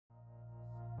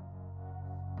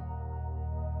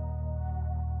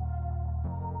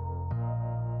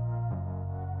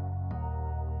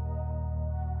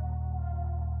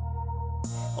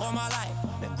all my life.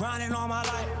 Been grinding all my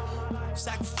life.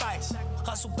 Sacrifice,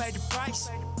 hustle paid the price.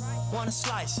 Want a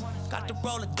slice, got to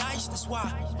roll the dice. That's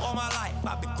why all my life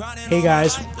I've been grinding. Hey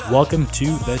guys, welcome to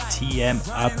the TM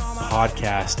Up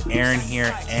podcast. Aaron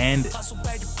here, and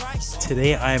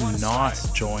today I am not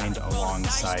joined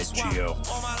alongside Gio.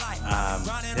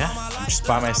 I'm just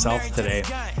by myself today.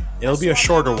 It'll be a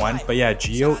shorter one, but yeah,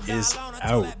 Gio is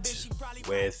out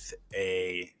with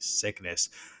a sickness.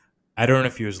 I don't know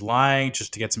if he was lying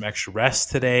just to get some extra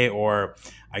rest today, or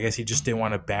I guess he just didn't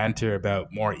want to banter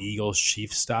about more Eagles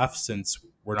Chiefs stuff since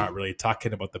we're not really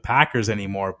talking about the Packers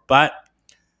anymore. But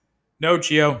no,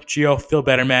 Gio, feel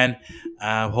better, man.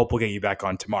 Hope we'll get you back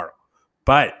on tomorrow.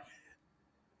 But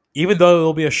even though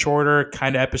it'll be a shorter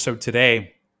kind of episode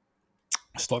today,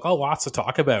 still got lots to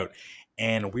talk about.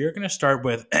 And we're going to start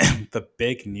with the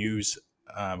big news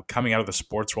coming out of the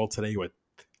sports world today with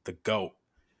the GOAT.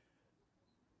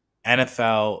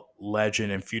 NFL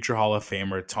legend and future Hall of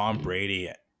Famer Tom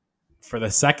Brady, for the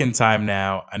second time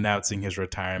now, announcing his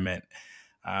retirement,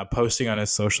 posting on his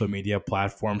social media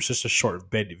platforms just a short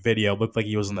video. Looked like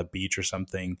he was on the beach or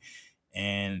something.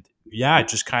 And yeah,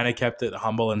 just kind of kept it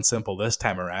humble and simple this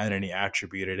time around. And he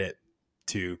attributed it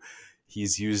to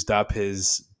he's used up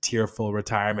his tearful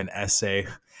retirement essay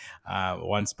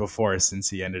once before, since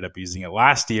he ended up using it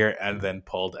last year and then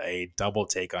pulled a double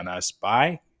take on us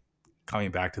by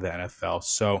coming back to the NFL.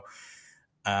 So,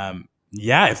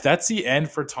 yeah, if that's the end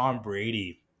for Tom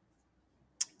Brady,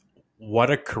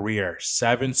 what a career.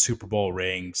 7 Super Bowl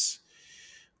rings,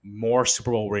 more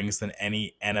Super Bowl rings than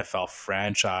any NFL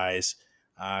franchise.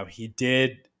 He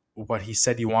did what he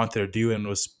said he wanted to do and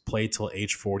was play till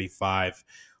age 45.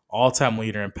 All-time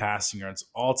leader in passing yards,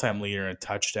 all-time leader in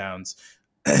touchdowns.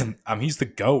 He's the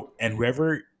GOAT, and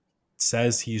whoever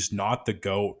says he's not the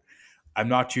GOAT, I'm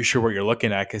not too sure what you're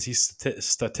looking at, because he's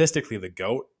statistically the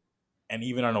GOAT. And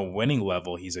even on a winning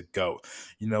level, he's a GOAT.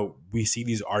 You know, we see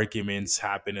these arguments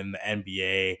happen in the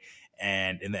NBA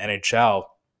and in the NHL.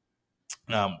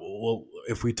 Well,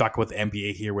 if we talk about the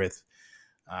NBA here with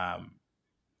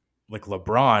like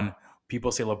LeBron,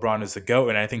 people say LeBron is the GOAT.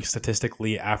 And I think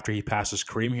statistically, after he passes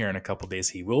Kareem here in a couple of days,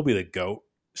 he will be the GOAT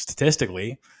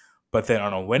statistically. But then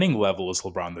on a winning level, is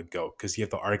LeBron the GOAT? Because you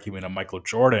have the argument of Michael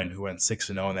Jordan, who went 6-0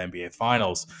 in the NBA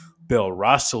Finals, Bill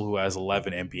Russell, who has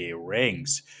 11 NBA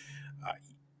rings,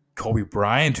 Kobe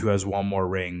Bryant, who has one more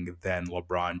ring than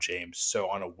LeBron James. So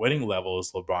on a winning level,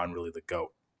 is LeBron really the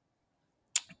GOAT?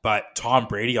 But Tom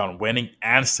Brady on winning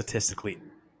and statistically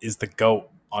is the GOAT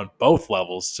on both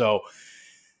levels. So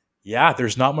yeah,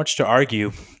 there's not much to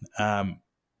argue.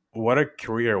 What a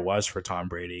career it was for Tom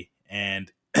Brady.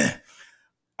 And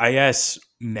I guess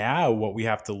now what we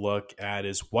have to look at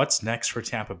is what's next for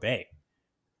Tampa Bay,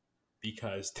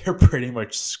 because they're pretty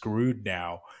much screwed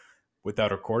now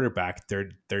without a quarterback. Their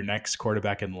next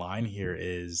quarterback in line here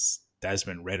is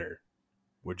Desmond Ridder,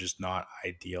 which is not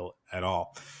ideal at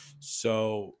all.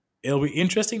 So it'll be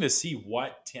interesting to see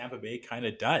what Tampa Bay kind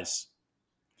of does.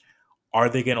 Are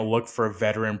they going to look for a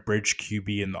veteran bridge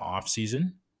QB in the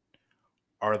offseason?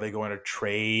 Are they going to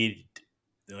trade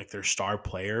like their star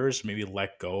players, maybe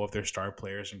let go of their star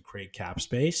players and create cap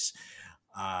space,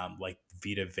 like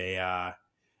Vita Vea,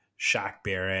 Shaq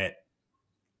Barrett,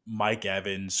 Mike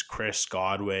Evans, Chris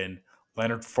Godwin,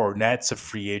 Leonard Fournette's a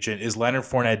free agent. Is Leonard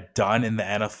Fournette done in the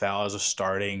NFL as a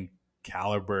starting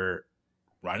caliber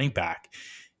running back?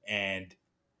 And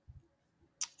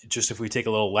just if we take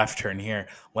a little left turn here,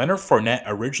 Leonard Fournette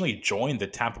originally joined the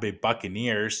Tampa Bay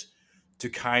Buccaneers to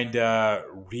kind of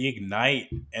reignite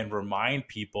and remind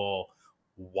people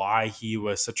why he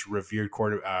was such a revered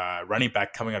running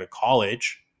back coming out of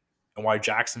college, and why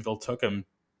Jacksonville took him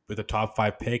with a top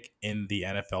 5 pick in the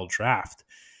NFL draft.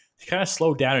 He kind of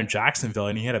slowed down in Jacksonville,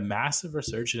 and he had a massive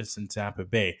resurgence in Tampa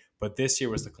Bay. But this year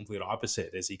was the complete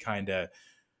opposite, as he kind of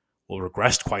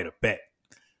regressed quite a bit.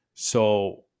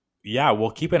 So yeah, we'll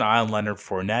keep an eye on Leonard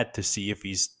Fournette to see if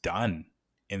he's done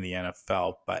in the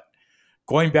NFL. But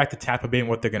going back to Tampa Bay and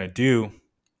what they're going to do,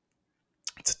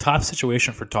 it's a tough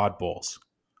situation for Todd Bowles,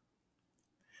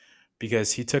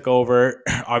 because he took over,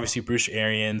 obviously, Bruce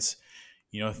Arians,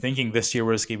 thinking this year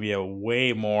was going to be a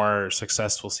way more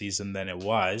successful season than it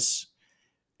was.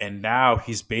 And now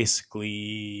he's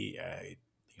basically,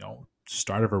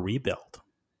 start of a rebuild,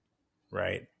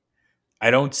 right?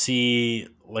 I don't see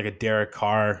like a Derek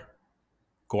Carr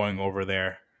going over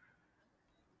there.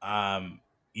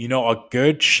 A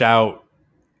good shout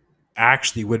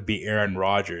actually would be Aaron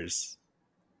Rodgers.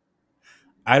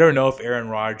 I don't know if Aaron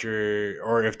Rodgers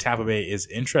or if Tampa Bay is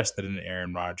interested in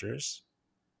Aaron Rodgers,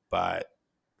 but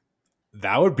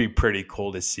that would be pretty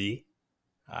cool to see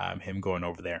him going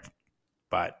over there.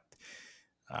 But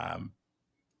Um,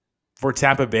 for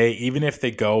Tampa Bay, even if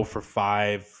they go for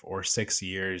 5 or 6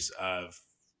 years of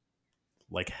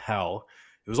like hell,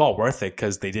 it was all worth it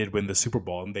because they did win the Super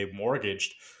Bowl and they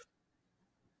mortgaged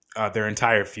their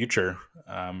entire future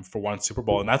for one Super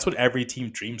Bowl. And that's what every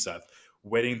team dreams of,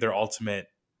 winning their ultimate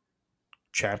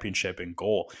championship and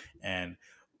goal. And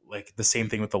like the same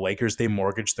thing with the Lakers, they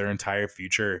mortgaged their entire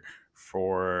future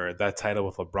for that title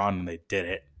with LeBron, and they did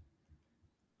it.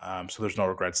 So there's no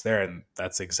regrets there, and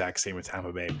that's the exact same with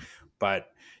Tampa Bay. But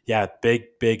yeah,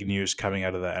 big news coming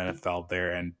out of the NFL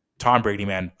there. And Tom Brady,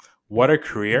 man, what a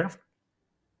career!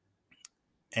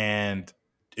 And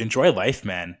enjoy life,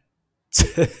 man.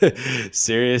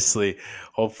 Seriously,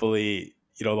 hopefully,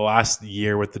 the last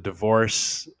year with the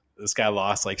divorce, this guy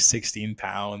lost like 16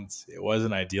 pounds. It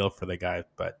wasn't ideal for the guy,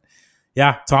 but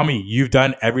yeah, Tommy, you've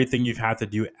done everything you've had to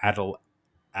do at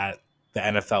the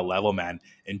NFL level, man.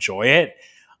 Enjoy it.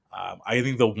 I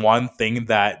think the one thing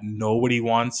that nobody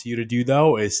wants you to do,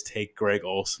 though, is take Greg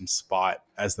Olson's spot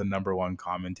as the number one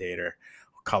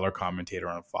color commentator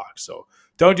on Fox. So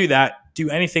don't do that. Do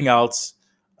anything else.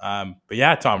 But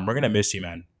yeah, Tom, we're going to miss you,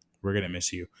 man. We're going to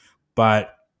miss you.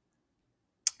 But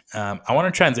I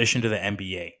want to transition to the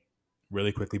NBA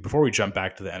really quickly before we jump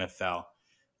back to the NFL.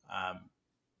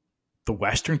 The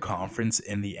Western Conference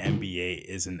in the NBA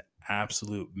is an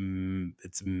absolute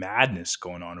it's madness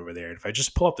going on over there. If I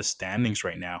just pull up the standings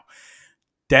right now,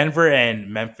 Denver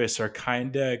and Memphis are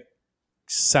kind of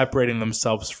separating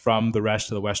themselves from the rest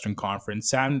of the Western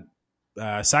Conference.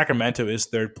 Sacramento is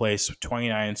third place with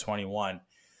 29 and 21,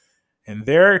 and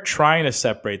they're trying to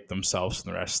separate themselves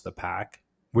from the rest of the pack,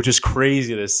 which is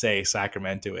crazy to say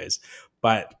Sacramento is.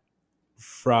 But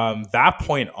from that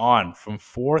point on, from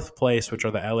fourth place, which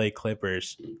are the LA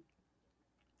Clippers,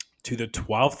 to the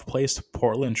 12th place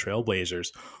Portland Trailblazers,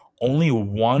 only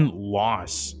one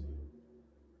loss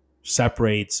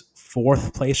separates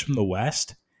fourth place from the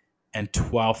West and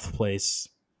 12th place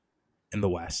in the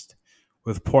West,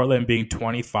 with Portland being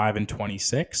 25 and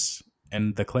 26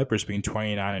 and the Clippers being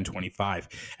 29 and 25.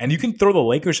 And you can throw the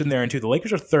Lakers in there too. The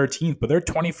Lakers are 13th, but they're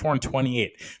 24 and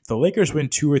 28. If the Lakers win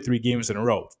 2 or 3 games in a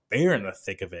row, they're in the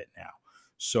thick of it now.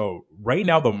 So right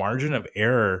now, the margin of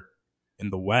error in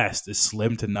the West is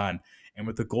slim to none. And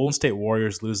with the Golden State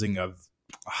Warriors losing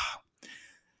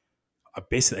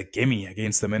basically a gimme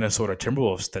against the Minnesota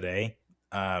Timberwolves today,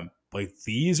 like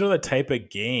these are the type of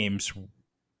games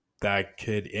that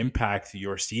could impact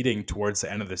your seeding towards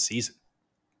the end of the season.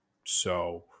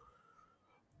 So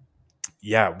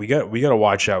yeah, we got to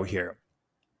watch out here.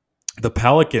 The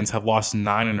Pelicans have lost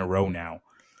 9 in a row now.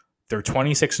 They're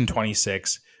 26 and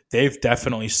 26. They've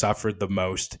definitely suffered the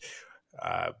most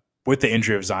with the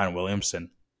injury of Zion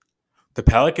Williamson. The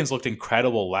Pelicans looked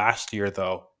incredible last year,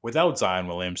 though, without Zion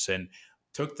Williamson.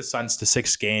 Took the Suns to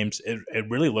 6 games. It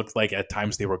really looked like at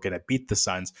times they were going to beat the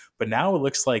Suns. But now it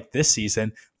looks like this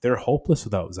season they're hopeless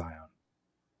without Zion.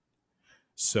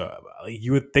 So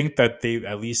you would think that they'd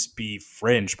at least be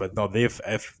fringe, but no, they've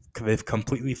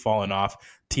completely fallen off.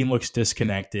 Team looks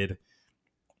disconnected.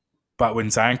 But when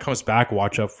Zion comes back,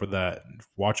 watch out for the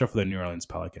New Orleans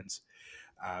Pelicans.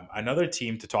 Another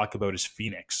team to talk about is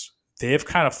Phoenix. They've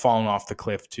kind of fallen off the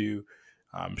cliff too,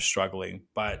 struggling.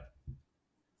 But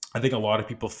I think a lot of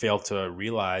people fail to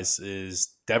realize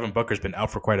is Devin Booker's been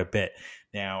out for quite a bit.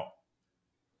 Now,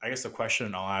 I guess the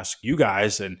question I'll ask you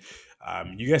guys, and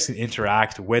you guys can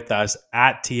interact with us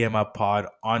at TMUpPod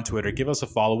on Twitter. Give us a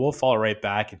follow. We'll follow right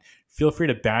back. And feel free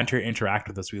to banter, interact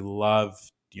with us. We love,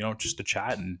 just to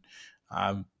chat and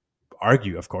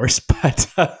argue, of course. But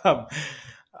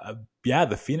yeah,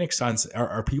 the Phoenix Suns,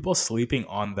 are people sleeping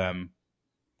on them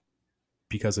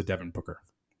because of Devin Booker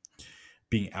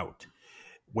being out?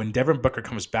 When Devin Booker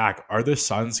comes back, are the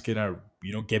Suns gonna,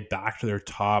 get back to their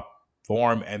top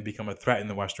form and become a threat in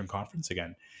the Western Conference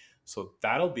again? So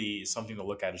that'll be something to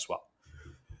look at as well.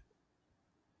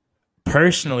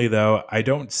 Personally, though, I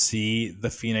don't see the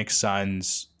Phoenix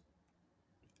Suns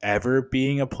ever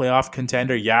being a playoff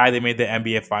contender. Yeah, they made the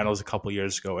NBA Finals a couple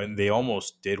years ago, and they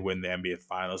almost did win the NBA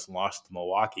Finals and lost to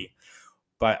Milwaukee.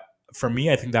 But for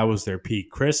me, I think that was their peak.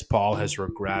 Chris Paul has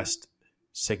regressed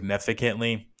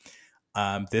significantly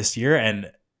this year,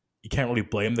 and you can't really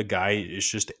blame the guy. It's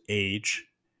just age.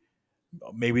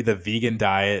 Maybe the vegan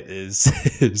diet is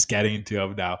is getting to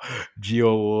him now.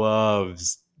 Gio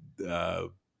loves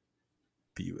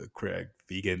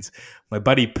vegans. My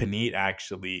buddy Panit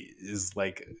actually is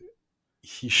like,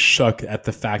 he's shook at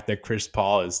the fact that Chris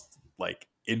Paul is like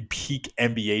in peak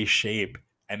NBA shape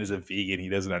and is a vegan. He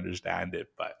doesn't understand it,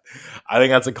 but I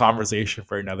think that's a conversation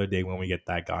for another day when we get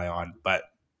that guy on. But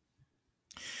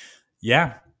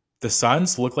yeah, the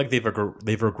Suns look like they've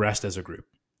regressed as a group.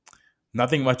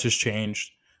 Nothing much has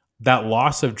changed. That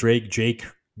loss of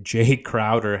Jay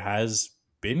Crowder has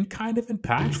been kind of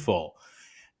impactful,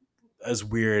 as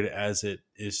weird as it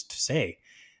is to say.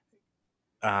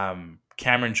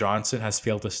 Cameron Johnson has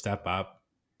failed to step up.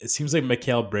 It seems like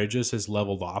Mikal Bridges has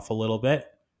leveled off a little bit.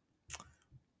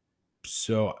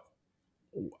 So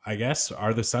I guess,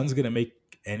 are the Suns going to make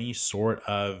any sort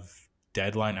of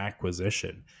deadline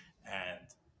acquisition? And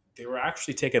they were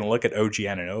actually taking a look at OG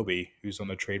Anunoby, who's on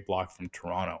the trade block from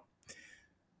Toronto.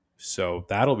 So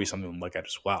that'll be something to look at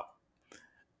as well.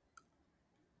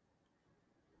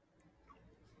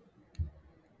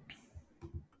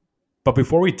 But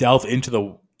before we delve into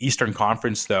the Eastern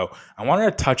Conference, though, I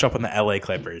wanted to touch up on the LA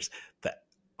Clippers.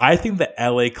 I think the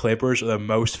LA Clippers are the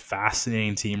most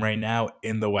fascinating team right now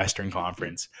in the Western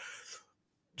Conference.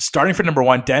 Starting for number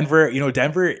one, Denver.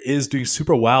 Denver is doing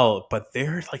super well, but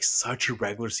they're like such a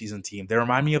regular season team. They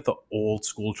remind me of the old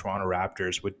school Toronto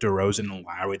Raptors with DeRozan and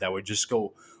Lowry that would just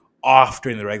go off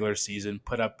during the regular season,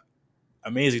 put up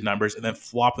amazing numbers, and then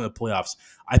flop in the playoffs.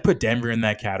 I put Denver in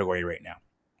that category right now.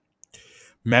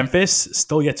 Memphis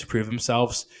still yet to prove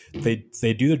themselves.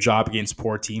 They do the job against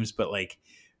poor teams, but like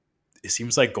it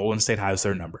seems like Golden State has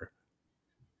their number.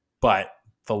 But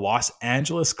the Los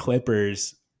Angeles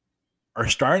Clippers are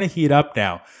starting to heat up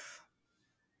now.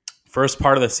 First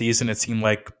part of the season, it seemed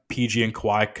like PG and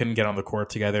Kawhi couldn't get on the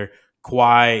court together.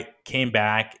 Kawhi came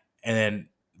back and then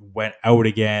went out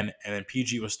again, and then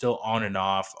PG was still on and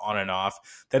off, on and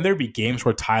off. Then there'd be games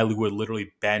where Ty Lue would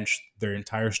literally bench their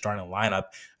entire starting lineup,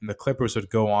 and the Clippers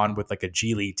would go on with like a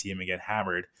G League team and get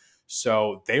hammered.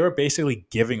 So they were basically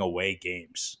giving away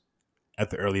games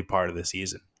at the early part of the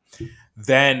season.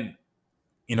 Then,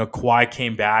 Kawhi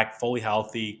came back fully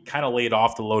healthy, kind of laid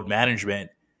off the load management.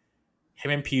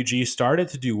 Him and PG started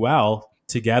to do well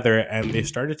together, and they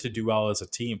started to do well as a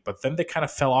team, but then they kind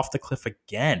of fell off the cliff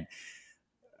again,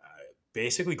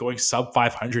 basically going sub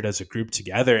 500 as a group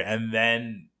together. And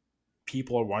then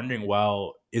people are wondering,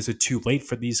 well, is it too late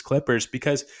for these Clippers?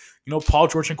 Because, Paul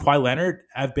George and Kawhi Leonard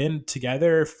have been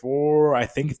together for, I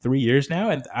think, 3 years now,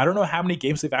 and I don't know how many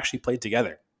games they've actually played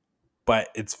together, but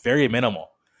it's very minimal.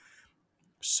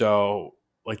 So,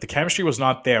 like, the chemistry was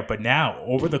not there. But now,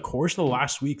 over the course of the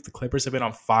last week, the Clippers have been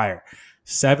on fire.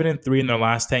 7-3 in their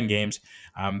last 10 games.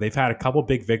 They've had a couple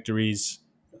big victories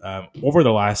over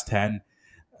the last 10,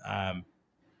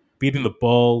 beating the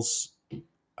Bulls,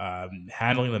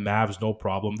 handling the Mavs, no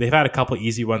problem. They've had a couple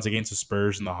easy ones against the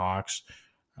Spurs and the Hawks.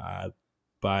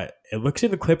 But it looks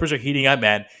like the Clippers are heating up,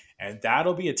 man. And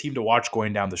that'll be a team to watch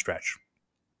going down the stretch.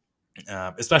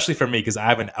 Especially for me, because I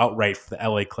have an outright for the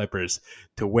LA Clippers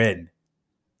to win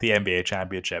the NBA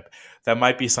championship. That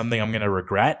might be something I'm going to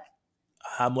regret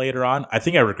later on. I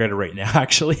think I regret it right now,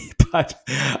 actually, but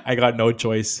I got no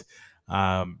choice.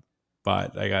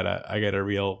 But I got a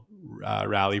real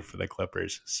rally for the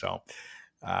Clippers. So,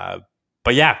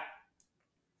 but yeah,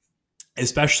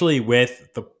 especially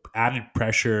with the added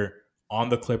pressure on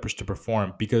the Clippers to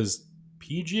perform, because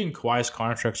PG and Kawhi's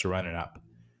contracts are running up.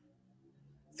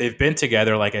 They've been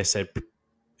together, like I said,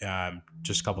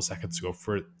 just a couple seconds ago,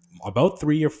 for about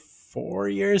 3 or 4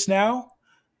 years now.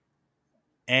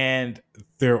 And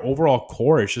their overall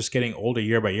core is just getting older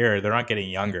year by year. They're not getting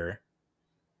younger.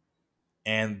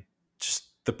 And just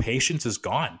the patience is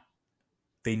gone.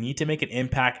 They need to make an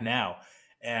impact now.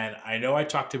 And I know I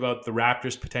talked about the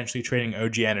Raptors potentially trading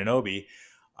OG Anunoby.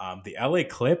 The LA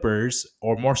Clippers,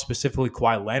 or more specifically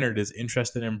Kawhi Leonard, is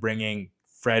interested in bringing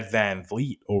Fred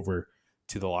VanVleet over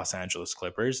to the Los Angeles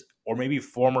Clippers, or maybe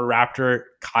former Raptor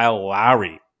Kyle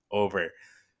Lowry over.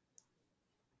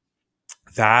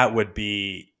 That would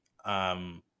be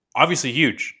obviously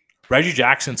huge. Reggie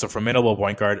Jackson's a formidable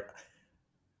point guard.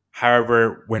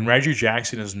 However, when Reggie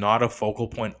Jackson is not a focal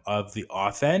point of the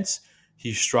offense,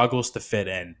 he struggles to fit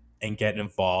in and get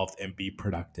involved and be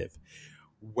productive.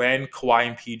 When Kawhi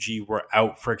and PG were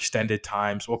out for extended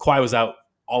times, well, Kawhi was out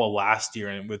all of last year,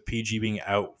 and with PG being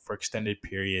out for extended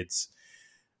periods,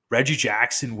 Reggie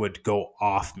Jackson would go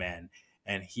off, man,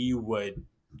 and he would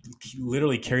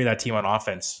literally carry that team on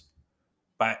offense.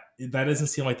 But that doesn't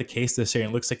seem like the case this year.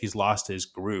 It looks like he's lost his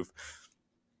groove,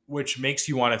 which makes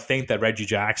you want to think that Reggie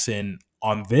Jackson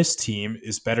on this team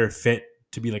is better fit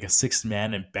to be like a sixth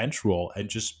man and bench role and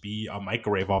just be a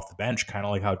microwave off the bench, kind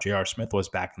of like how J.R. Smith was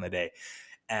back in the day.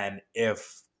 And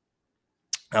if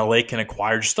LA can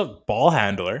acquire just a ball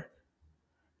handler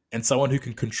and someone who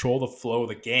can control the flow of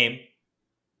the game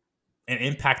and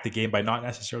impact the game by not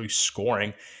necessarily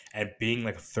scoring and being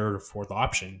like a third or fourth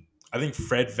option, I think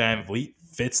Fred VanVleet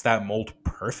fits that mold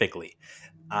perfectly.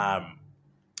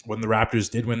 When the Raptors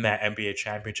did win that NBA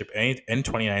championship in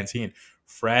 2019,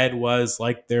 Fred was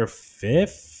like their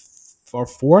fifth or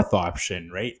fourth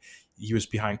option, right? He was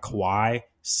behind Kawhi,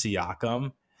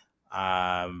 Siakam.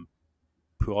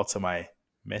 Who else am I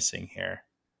missing here?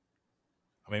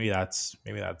 Maybe that's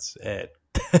it.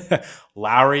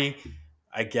 Lowry,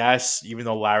 I guess, even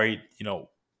though Lowry,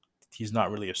 he's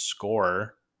not really a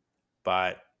scorer,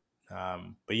 but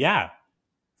yeah,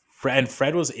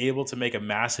 Fred was able to make a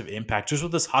massive impact just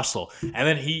with this hustle, and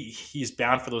then he's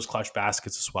bound for those clutch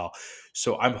baskets as well.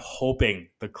 So I'm hoping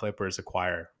the Clippers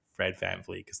acquire Fred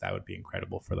VanVleet because that would be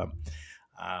incredible for them.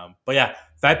 But yeah,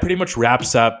 that pretty much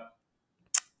wraps up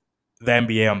the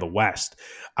NBA on the West.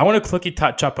 I want to quickly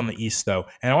touch up on the East though,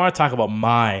 and I want to talk about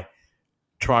my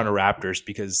Toronto Raptors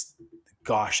because,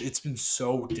 gosh, it's been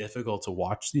so difficult to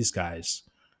watch these guys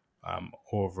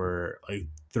over like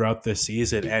throughout this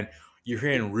season, and you're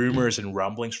hearing rumors and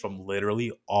rumblings from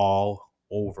literally all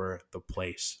over the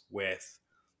place with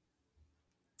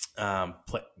OG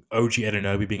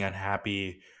Anunoby being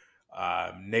unhappy,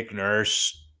 Nick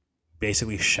Nurse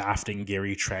basically shafting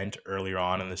Gary Trent earlier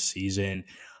on in the season.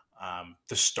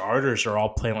 The starters are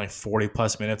all playing like 40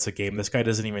 plus minutes a game. This guy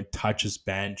doesn't even touch his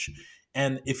bench.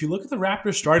 And if you look at the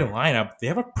Raptors starting lineup, they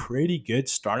have a pretty good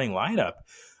starting lineup.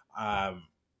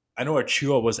 I know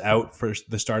Achua was out for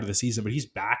the start of the season, but he's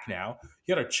back now.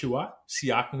 You got Achua,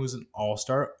 Siakam, who's an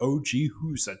all-star, OG,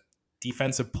 who's a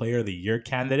defensive player of the year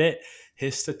candidate.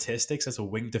 His statistics as a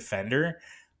wing defender,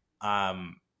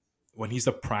 when he's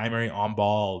the primary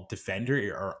on-ball defender,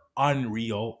 are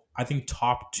unreal. I think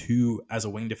top 2 as a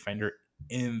wing defender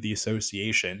in the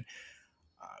association.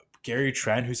 Gary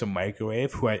Trent, who's a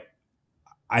microwave, who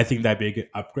I think that'd be a good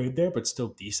upgrade there, but still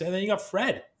decent. And then you got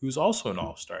Fred, who's also an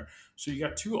all-star. So you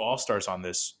got 2 all-stars on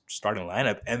this starting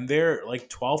lineup, and they're like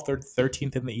 12th or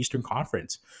 13th in the Eastern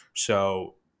Conference.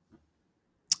 So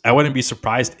I wouldn't be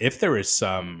surprised if there is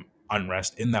some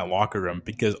unrest in that locker room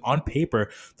because on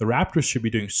paper, the Raptors should be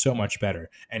doing so much better.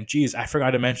 And geez, I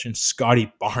forgot to mention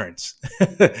Scotty Barnes,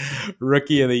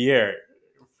 rookie of the year,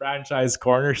 franchise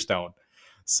cornerstone.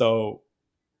 So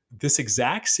this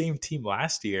exact same team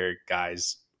last year,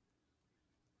 guys,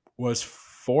 was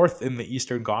 4th in the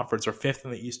Eastern Conference or 5th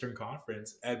in the Eastern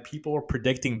Conference, and people were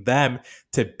predicting them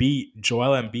to beat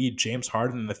Joel Embiid, James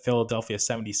Harden, and the Philadelphia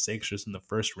 76ers in the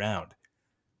first round.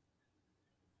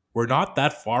 We're not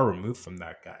that far removed from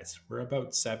that, guys. We're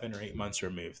about 7 or 8 months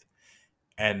removed.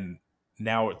 And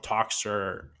now talks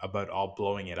are about all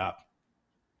blowing it up.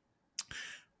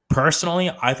 Personally,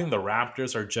 I think the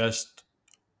Raptors are just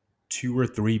 2 or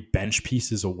 3 bench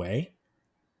pieces away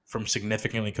from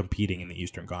significantly competing in the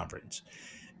Eastern Conference.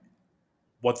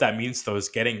 What that means, though, is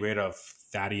getting rid of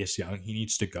Thaddeus Young. He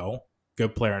needs to go.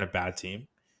 Good player on a bad team.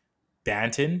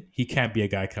 Banton, he can't be a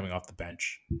guy coming off the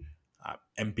bench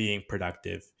and being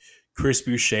productive. Chris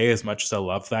Boucher, as much as I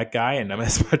love that guy, and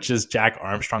as much as Jack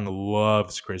Armstrong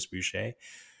loves Chris Boucher,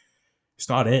 he's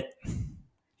not it.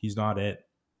 He's not it.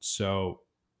 So,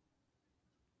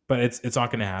 but it's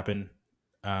not going to happen.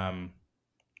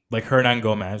 Like Hernan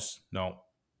Gomez, no,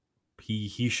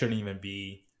 he shouldn't even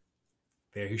be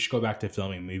there. He should go back to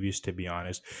filming movies, to be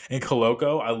honest. And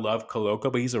Koloko, I love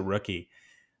Koloko, but he's a rookie.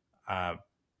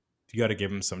 You got to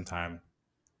give him some time.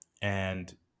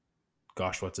 And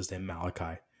gosh, what's his name?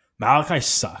 Malachi. Malachi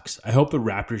sucks. I hope the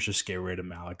Raptors just get rid of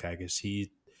Malachi because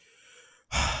he.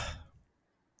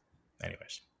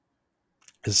 Anyways,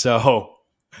 so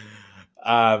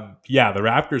yeah, the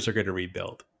Raptors are going to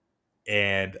rebuild,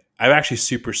 and I'm actually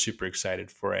super excited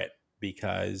for it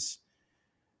because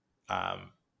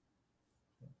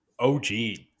OG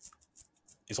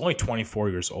is only 24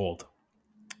 years old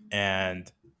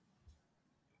and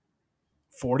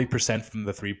 40% from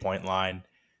the 3-point line.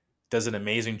 Does an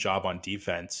amazing job on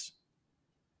defense.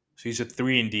 So he's a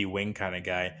 3-and-D wing kind of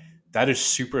guy. That is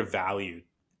super valued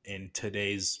in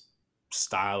today's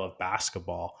style of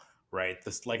basketball, right?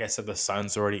 This, like I said, the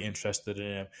Suns are already interested in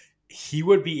him. He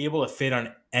would be able to fit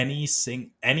on any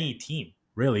team,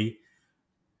 really.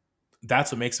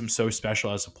 That's what makes him so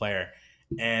special as a player.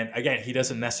 And again, he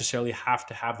doesn't necessarily have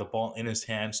to have the ball in his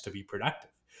hands to be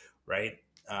productive, right?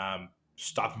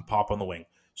 Stop and pop on the wing.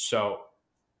 So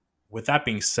with that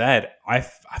being said, I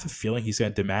have a feeling he's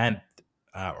going to demand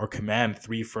or command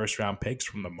 3 first-round picks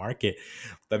from the market.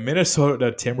 The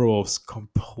Minnesota Timberwolves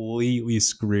completely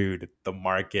screwed the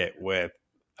market with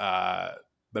the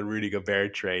Rudy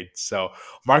Gobert trade. So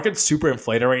market's super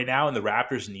inflated right now, and the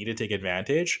Raptors need to take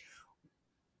advantage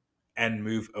and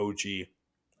move OG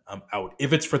out.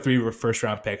 If it's for 3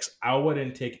 first-round picks, I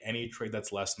wouldn't take any trade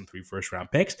that's less than 3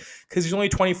 first-round picks because he's only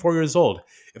 24 years old.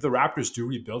 If the Raptors do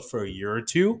rebuild for a year or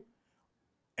two,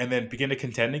 and then begin to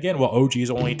contend again, well, OG is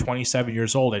only 27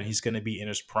 years old and he's going to be in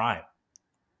his prime.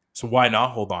 So why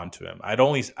not hold on to him? I'd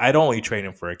only trade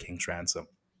him for a king's ransom.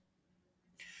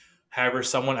 However,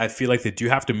 someone I feel like they do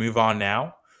have to move on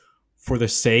now for the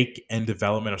sake and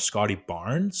development of Scotty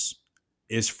Barnes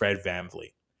is Fred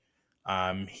VanVleet.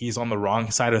 He's on the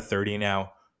wrong side of 30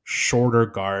 now, shorter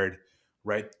guard,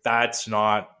 right? That's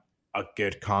not a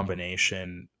good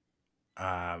combination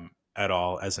at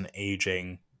all as an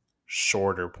aging,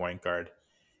 shorter point guard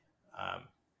um,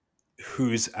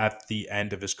 who's at the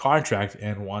end of his contract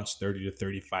and wants $30 to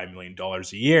 $35 million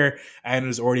a year and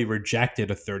has already rejected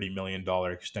a $30 million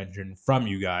extension from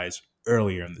you guys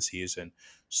earlier in the season.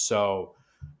 So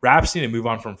Raps need to move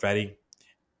on from Fetty.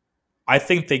 I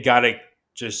think they got to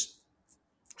just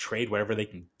trade whatever they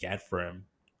can get for him.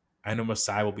 I know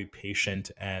Masai will be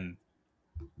patient and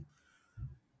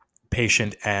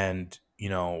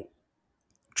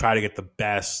try to get the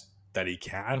best that he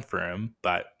can for him.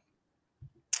 But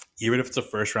even if it's a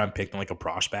first round pick and like a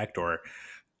prospect or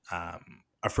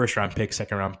a first round pick,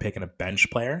 second round pick, and a bench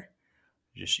player,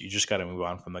 you just got to move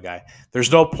on from the guy.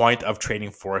 There's no point of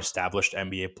trading for established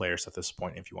NBA players at this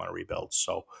point if you want to rebuild.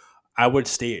 So I would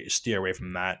steer away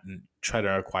from that and try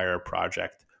to acquire a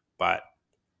project. But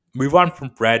move on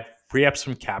from Fred, free up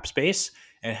some cap space,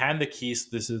 and hand the keys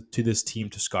to this team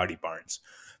to Scotty Barnes.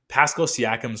 Pascal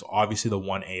Siakam's obviously the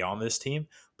 1A on this team,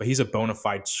 but he's a bona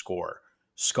fide scorer.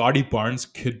 Scotty Barnes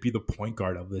could be the point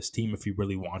guard of this team if he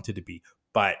really wanted to be.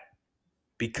 But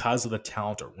because of the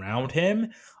talent around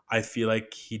him, I feel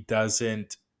like he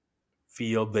doesn't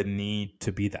feel the need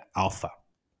to be the alpha.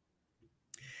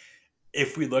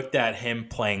 If we looked at him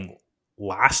playing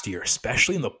last year,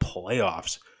 especially in the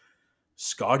playoffs,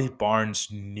 Scotty Barnes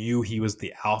knew he was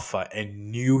the alpha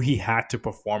and knew he had to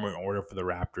perform in order for the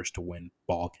Raptors to win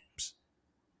ball games.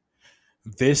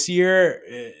 This year,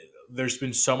 there's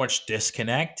been so much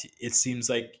disconnect. It seems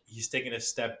like he's taking a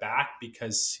step back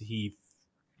because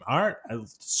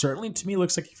certainly to me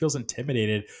looks like he feels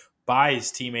intimidated by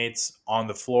his teammates on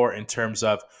the floor in terms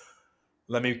of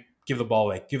let me give the ball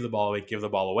away, give the ball away, give the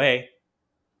ball away,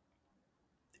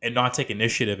 and not take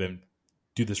initiative and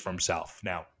do this for himself.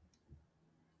 Now,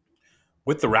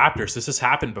 with the Raptors, this has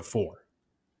happened before.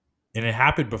 And it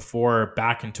happened before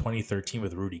back in 2013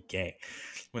 with Rudy Gay.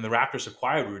 When the Raptors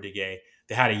acquired Rudy Gay,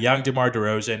 they had a young DeMar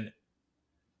DeRozan,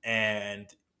 and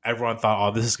everyone thought,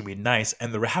 oh, this is going to be nice.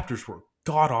 And the Raptors were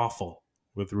god-awful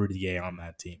with Rudy Gay on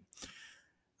that team.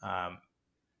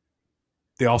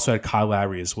 They also had Kyle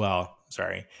Lowry as well.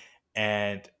 Sorry.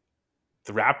 And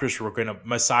the Raptors were going to,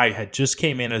 Masai had just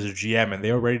came in as a GM, and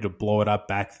they were ready to blow it up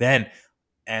back then.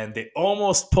 And they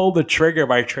almost pulled the trigger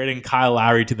by trading Kyle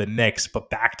Lowry to the Knicks,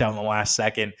 but backed down the last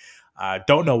second.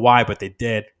 Don't know why, but they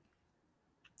did.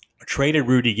 Traded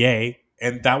Rudy Gay,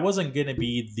 and that wasn't going to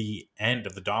be the end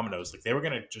of the dominoes. Like, they were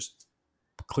going to just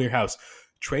clear house.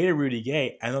 Traded Rudy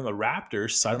Gay, and then the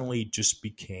Raptors suddenly just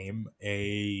became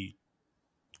a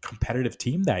competitive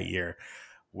team that year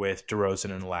with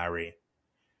DeRozan and Lowry,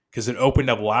 because it opened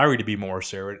up Lowry to be more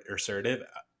assertive.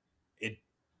 It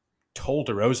told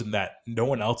DeRozan that no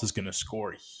one else is going to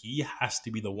score. He has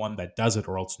to be the one that does it,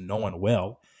 or else no one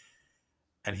will.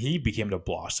 And he became to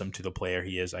blossom to the player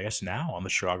he is, I guess, now on the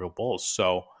Chicago Bulls.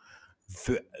 So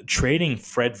trading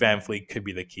Fred VanVleet could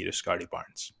be the key to Scotty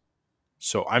Barnes.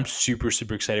 So I'm super,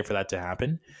 super excited for that to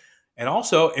happen. And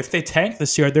also, if they tank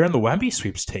this year, they're in the Wemby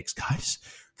sweepstakes, guys.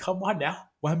 Come on now.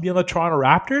 Wemby and the Toronto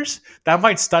Raptors? That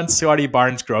might stunt Scotty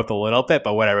Barnes' growth a little bit,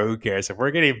 but whatever, who cares? If we're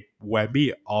getting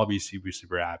Wemby, I'll be super,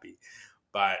 super happy.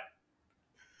 But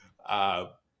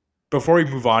before we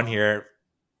move on here,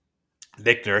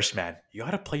 Nick Nurse, man, you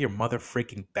got to play your mother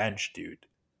freaking bench, dude.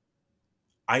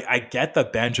 I get the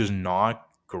bench is not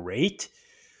great,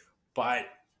 but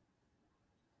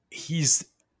he's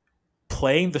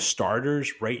playing the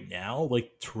starters right now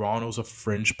like Toronto's a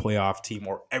fringe playoff team,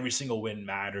 or every single win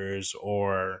matters,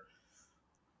 or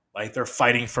like they're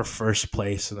fighting for first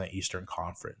place in the Eastern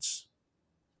Conference.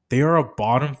 They are a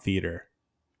bottom feeder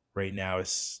right now,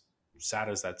 as sad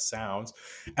as that sounds.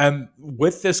 And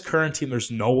with this current team,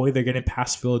 there's no way they're getting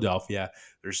past Philadelphia.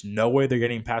 There's no way they're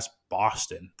getting past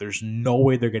Boston. There's no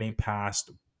way they're getting past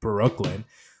Brooklyn.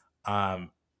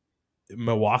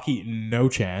 Milwaukee, no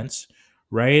chance,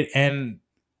 right? And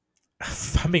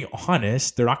if I'm being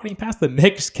honest, they're not getting past the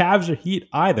Knicks, Cavs, or Heat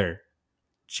either.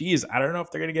 Jeez, I don't know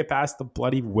if they're going to get past the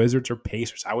bloody Wizards or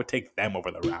Pacers. I would take them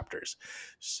over the Raptors.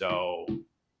 So,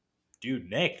 dude,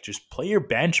 Nick, just play your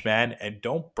bench, man, and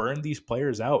don't burn these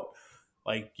players out.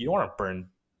 Like, you don't want to burn,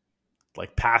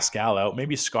 like, Pascal out.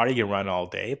 Maybe Scotty can run all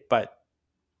day, but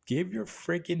give your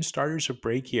freaking starters a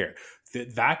break here.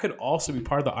 That could also be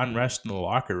part of the unrest in the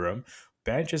locker room.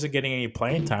 bench isn't getting any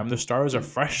playing time. The stars are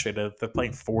frustrated. They're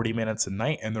playing 40 minutes a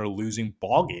night and they're losing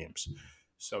ball games.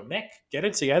 So, Nick, get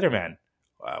it together, man.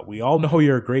 We all know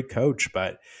you're a great coach,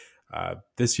 but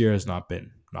this year has not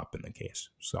been the case.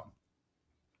 So,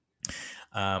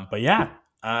 but yeah,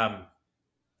 I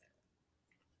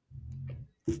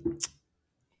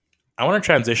want to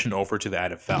transition over to the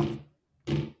NFL.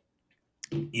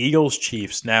 Eagles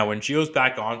Chiefs. Now, when Gio's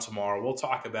back on tomorrow, we'll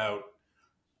talk about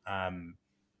um,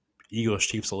 Eagles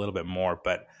Chiefs a little bit more.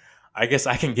 But I guess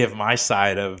I can give my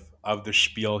side of the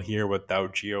spiel here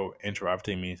without Gio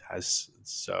interrupting me as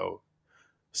so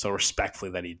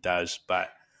respectfully that he does. But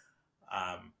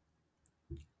um,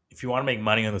 if you want to make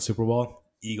money on the Super Bowl,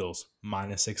 Eagles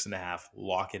 -6.5,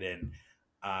 lock it in.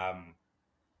 Um,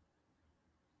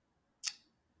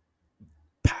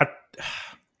 Pat,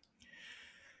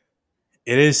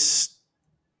 it is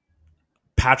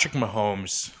Patrick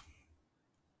Mahomes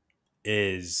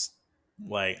is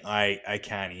like I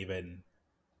can't even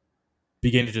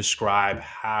begin to describe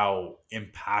how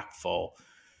impactful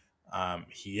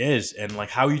he is, and like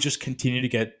how he just continues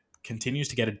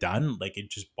to get it done. Like it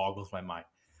just boggles my mind.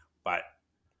 But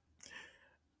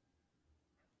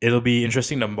it'll be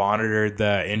interesting to monitor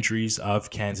the injuries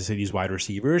of Kansas City's wide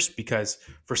receivers because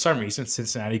for some reason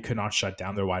Cincinnati could not shut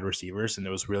down their wide receivers, and it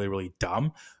was really really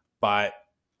dumb. But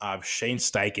Shane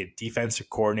Steichen, defensive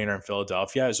coordinator in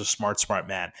Philadelphia, is a smart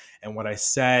man. And what I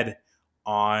said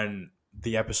on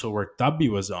the episode where Dubby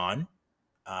was on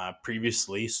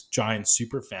previously, Giant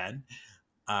super fan,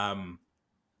 um,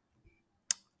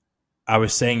 I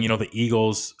was saying, the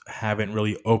Eagles haven't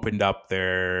really opened up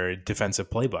their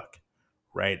defensive playbook,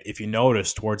 right? If you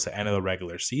notice towards the end of the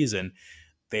regular season,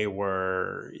 they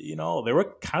were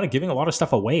kind of giving a lot of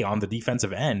stuff away on the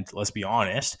defensive end, let's be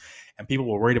honest. And people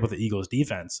were worried about the Eagles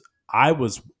defense. I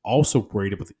was also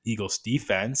worried about the Eagles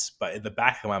defense, but in the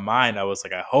back of my mind, I was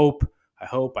like, I hope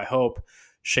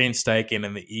Shane Steichen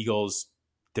and the Eagles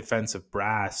defensive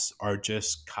brass are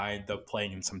just kind of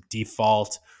playing in some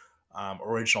default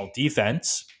original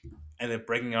defense and then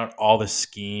breaking out all the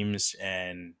schemes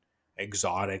and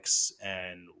exotics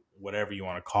and whatever you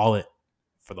want to call it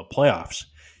for the playoffs.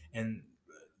 And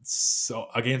so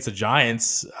against the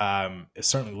Giants, it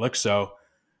certainly looks so.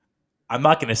 I'm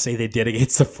not going to say they did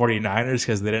against the 49ers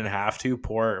because they didn't have to.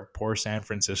 Poor San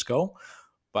Francisco.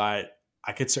 But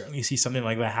I could certainly see something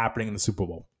like that happening in the Super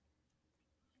Bowl.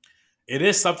 It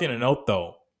is something to note,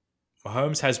 though.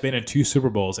 Mahomes has been in 2 Super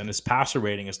Bowls, and his passer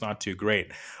rating is not too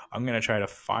great. I'm going to try to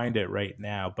find it right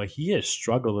now, but he has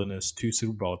struggled in his 2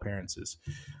 Super Bowl appearances.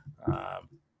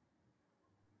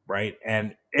 Right?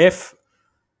 And if it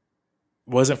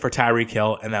wasn't for Tyreek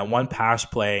Hill and that one pass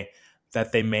play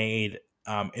that they made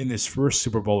in this first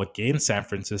Super Bowl against San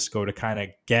Francisco to kind of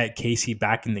get Casey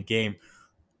back in the game,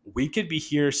 we could be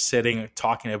here sitting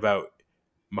talking about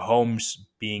Mahomes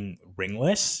being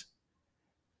ringless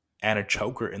and a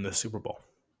choker in the Super Bowl.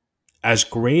 As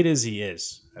great as he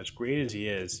is,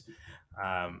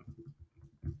 um,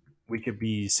 we could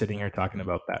be sitting here talking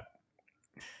about that.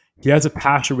 He has a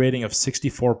passer rating of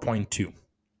 64.2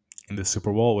 in the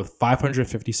Super Bowl with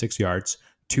 556 yards,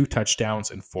 2 touchdowns,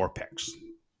 and 4 picks.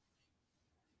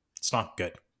 It's not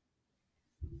good.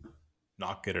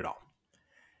 Not good at all.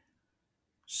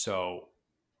 So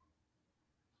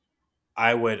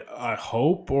I would I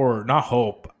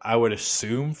would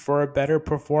assume for a better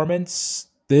performance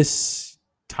this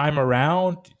time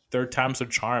around. Third time's a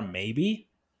charm, maybe.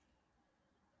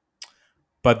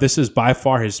 But this is by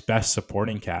far his best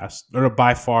supporting cast, or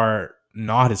by far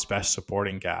not his best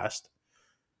supporting cast.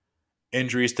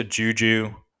 Injuries to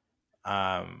Juju,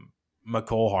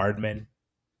 McCole Hardman.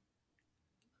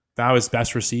 Now his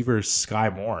best receivers, Sky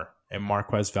Moore and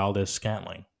Marquez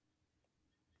Valdez-Scantling,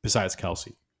 besides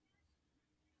Kelsey.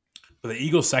 But the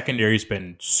Eagles secondary has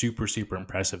been super, super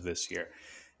impressive this year.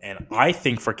 And I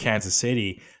think for Kansas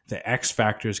City, the X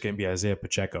factor is going to be Isaiah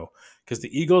Pacheco because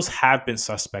the Eagles have been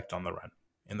suspect on the run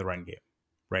in the run game,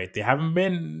 right? They haven't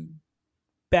been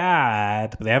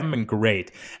bad, but they haven't been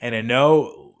great. And I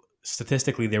know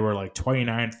statistically they were like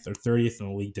 29th or 30th in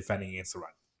the league defending against the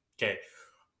run. Okay.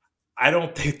 I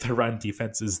don't think the run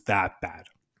defense is that bad.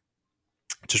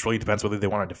 It just really depends whether they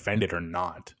want to defend it or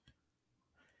not.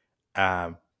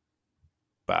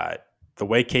 But the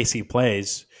way KC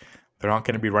plays, they're not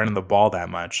going to be running the ball that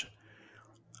much.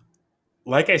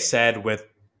 Like I said with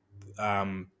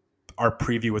our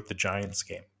preview with the Giants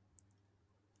game,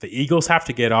 the Eagles have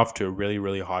to get off to a really,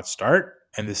 really hot start,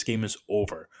 and this game is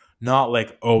over. Not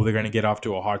like, they're going to get off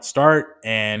to a hot start,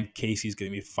 and Casey's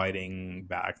going to be fighting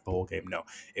back the whole game. No.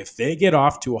 If they get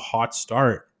off to a hot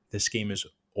start, this game is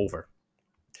over.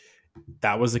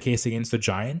 That was the case against the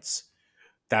Giants.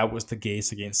 that was the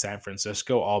case against San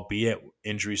Francisco, albeit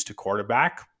injuries to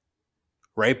quarterback,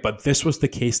 right? But this was the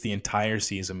case the entire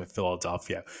season with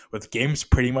Philadelphia, with games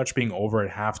pretty much being over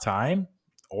at halftime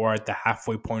or at the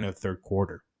halfway point of the third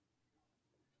quarter.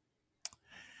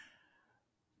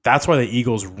 That's why the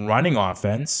Eagles' running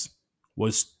offense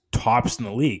was tops in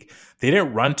the league. They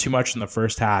didn't run too much in the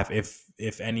first half.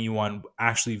 If anyone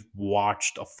actually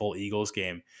watched a full Eagles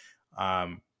game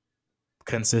um,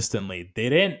 consistently, they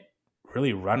didn't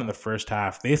really run in the first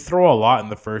half. They throw a lot in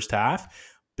the first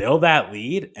half, build that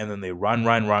lead, and then they run,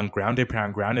 ground and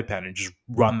pound, and just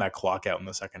run that clock out in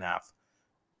the second half,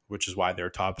 which is why they're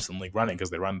tops in the league running, because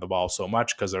they run the ball so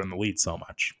much because they're in the lead so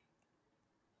much.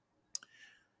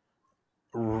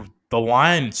 The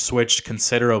line switched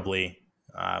considerably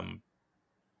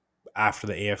after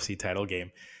the AFC title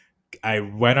game. I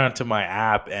went onto my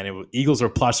app and Eagles are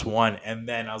 +1, and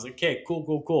then I was like, okay,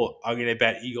 cool. I'm gonna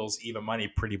bet Eagles even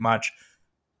money pretty much.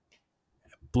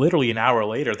 Literally an hour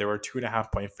later, they were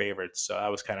 2.5-point favorites, so that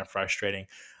was kind of frustrating.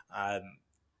 I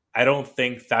don't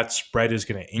think that spread is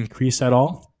going to increase at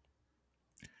all.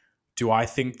 Do I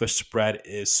think the spread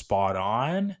is spot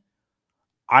on?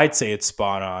 I'd say it's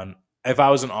spot on. If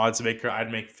I was an odds maker,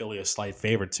 I'd make Philly a slight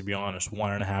favorite, to be honest,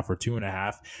 1.5 or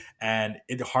 2.5. And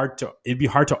it'd be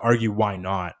hard to argue why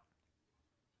not.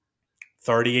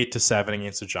 38-7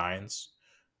 against the Giants,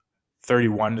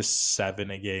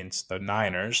 31-7 against the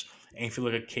Niners. And if you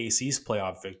look at KC's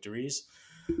playoff victories,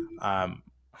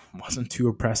 wasn't too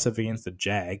impressive against the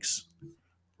Jags,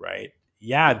 right?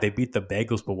 Yeah, they beat the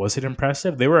Bengals, but was it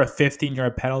impressive? They were a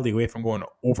 15-yard penalty away from going to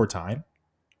overtime.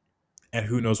 And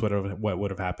who knows what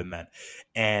would have happened then.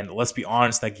 And let's be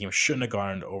honest, that game shouldn't have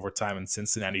gone into overtime, and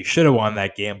Cincinnati should have won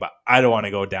that game, but I don't want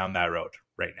to go down that road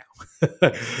right now.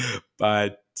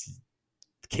 But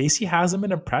Casey hasn't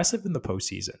been impressive in the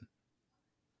postseason.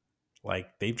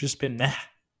 Like, they've just been meh.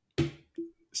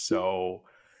 So,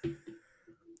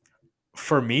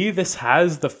 for me, this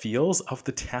has the feels of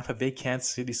the Tampa Bay Kansas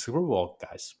City Super Bowl,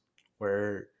 guys,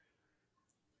 where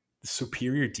the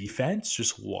superior defense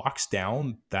just locks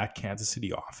down that Kansas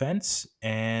City offense,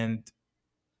 and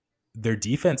their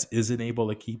defense isn't able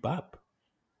to keep up.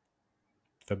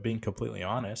 If I'm being completely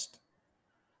honest,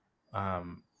 that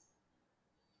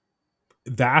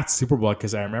Super Bowl,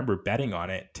 because I remember betting on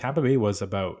it, Tampa Bay was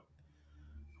about,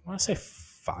 I want to say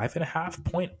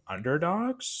 5.5-point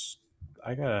underdogs.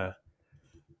 I gotta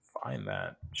find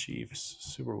that Chiefs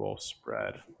Super Bowl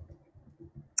spread.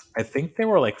 I think they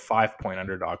were like 5-point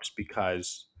underdogs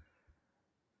because,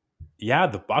 yeah,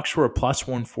 the Bucks were a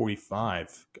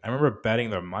 +145. I remember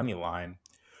betting their money line.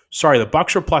 Sorry, the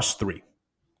Bucks were +3.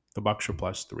 The Bucks were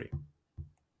 +3.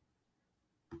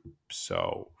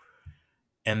 So,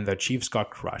 and the Chiefs got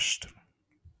crushed.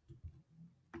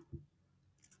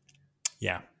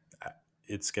 Yeah,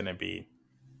 it's gonna be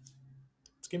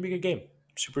a good game.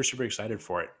 Super excited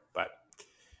for it. But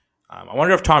I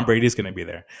wonder if Tom Brady is gonna be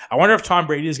there. I wonder if Tom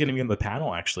Brady is gonna be on the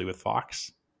panel actually with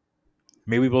Fox.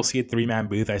 Maybe we'll see a 3-man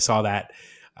booth. I saw that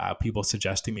people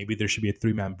suggesting maybe there should be a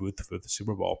 3-man booth for the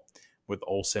Super Bowl with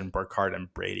Olsen, Burkhardt,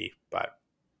 and Brady. But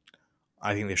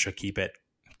I think they should keep it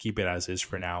as is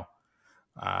for now.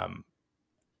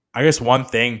 I guess one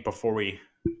thing before we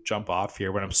jump off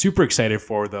here, what I'm super excited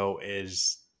for though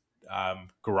is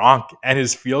Gronk and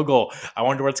his field goal. I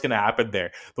wonder what's going to happen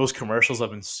there. Those commercials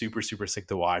have been super sick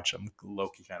to watch. I'm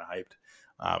low-key kind of hyped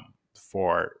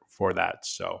for that.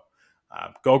 So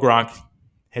go Gronk,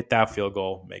 hit that field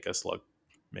goal, make us look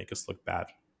bad.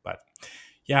 But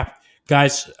yeah,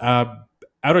 guys, out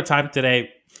of time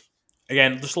today.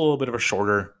 Again, just a little bit of a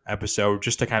shorter episode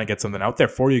just to kind of get something out there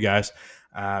for you guys.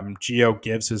 Gio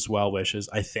gives his well wishes.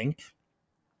 I think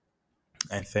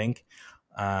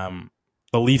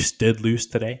the Leafs did lose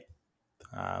today.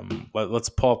 Let's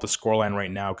pull up the scoreline right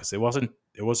now because it wasn't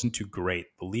too great.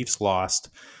 The Leafs lost.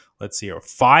 Let's see here,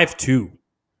 5-2 to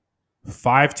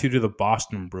the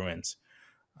Boston Bruins.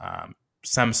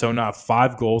 Samsonov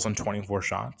 5 goals on 24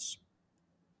 shots.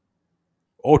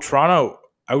 Oh, Toronto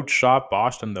outshot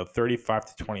Boston though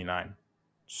 35-29.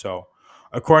 So,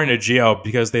 according to Gio,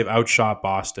 because they've outshot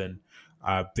Boston,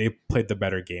 they played the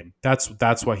better game.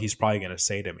 That's what he's probably going to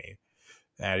say to me.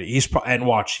 And he's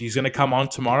going to come on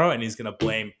tomorrow and he's going to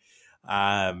blame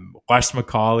Wes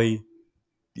McCauley.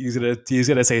 He's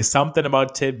gonna say something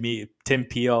about Tim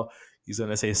Peel. He's going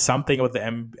to say something about the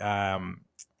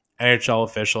NHL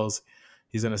officials.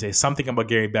 He's going to say something about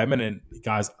Gary Bettman. And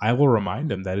guys, I will remind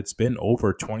him that it's been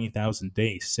over 20,000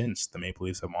 days since the Maple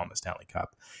Leafs have won the Stanley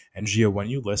Cup. And Gio, when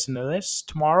you listen to this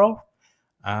tomorrow,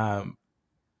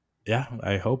 yeah,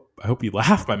 I hope you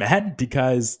laugh, my man,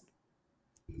 because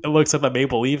it looks like the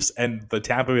Maple Leafs and the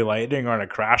Tampa Bay Lightning are on a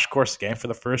crash course again for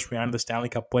the first round of the Stanley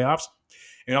Cup playoffs.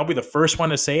 And I'll be the first one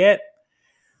to say it.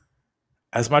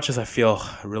 As much as I feel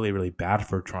really, really bad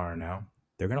for Toronto now,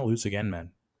 they're going to lose again,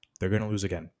 man. They're going to lose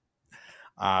again.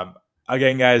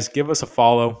 Again, guys, give us a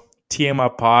follow. TM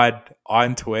Up Pod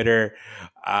on Twitter.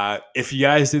 If you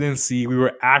guys didn't see, we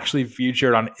were actually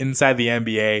featured on Inside the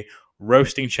NBA,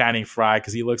 roasting Channing Frye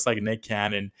because he looks like Nick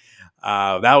Cannon.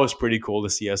 That was pretty cool to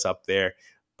see us up there.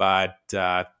 But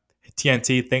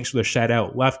TNT, thanks for the shout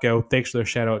out. Lefko, thanks for the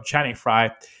shout out. Channing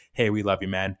Frye, hey, we love you,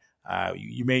 man.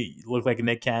 You may look like a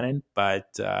Nick Cannon, but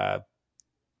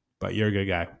you're a good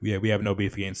guy. We have no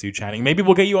beef against you, Channing. Maybe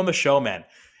we'll get you on the show, man,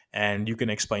 and you can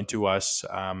explain to us,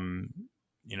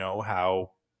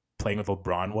 how playing with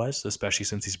LeBron was, especially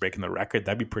since he's breaking the record.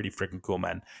 That'd be pretty freaking cool,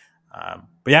 man.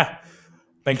 But yeah,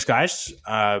 thanks, guys.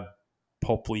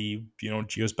 Hopefully,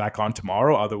 Gio's back on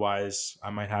tomorrow. Otherwise,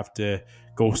 I might have to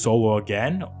go solo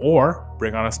again or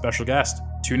bring on a special guest.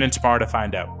 Tune in tomorrow to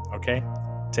find out. Okay?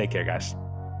 Take care, guys.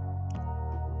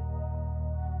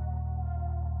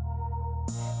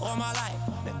 All my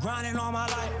life, been grinding all my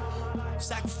life.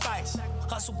 Sacrifice,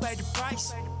 hustle, pay the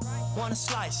price. Want a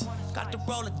slice, got to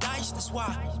roll the dice. That's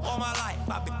why all my life,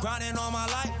 I've been grinding all my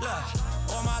life.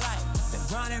 Look, all my life, been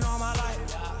grinding all my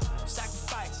life.